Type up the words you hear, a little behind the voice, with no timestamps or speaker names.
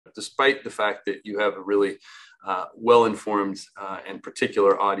despite the fact that you have a really well-informed and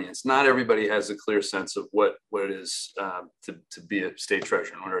particular audience, not everybody has a clear sense of what it is to be a state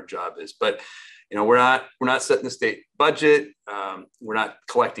treasurer and what our job is. But we're not setting the state budget. We're not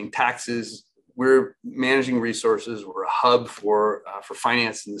collecting taxes. We're managing resources. We're a hub for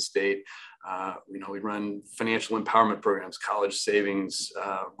finance in the state. We run financial empowerment programs, college savings,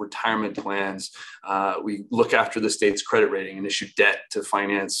 retirement plans. We look after the state's credit rating and issue debt to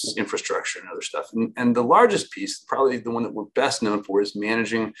finance infrastructure and other stuff. And the largest piece, probably the one that we're best known for, is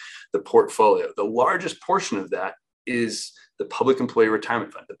managing the portfolio. The largest portion of that is the public employee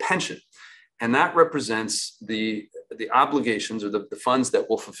retirement fund, the pension. And that represents the obligations, or the funds that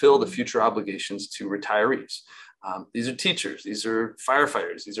will fulfill the future obligations to retirees. These are teachers, these are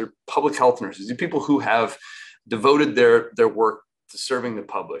firefighters, these are public health nurses, these are people who have devoted their work to serving the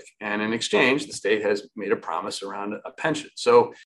public. And in exchange, the state has made a promise around a pension. So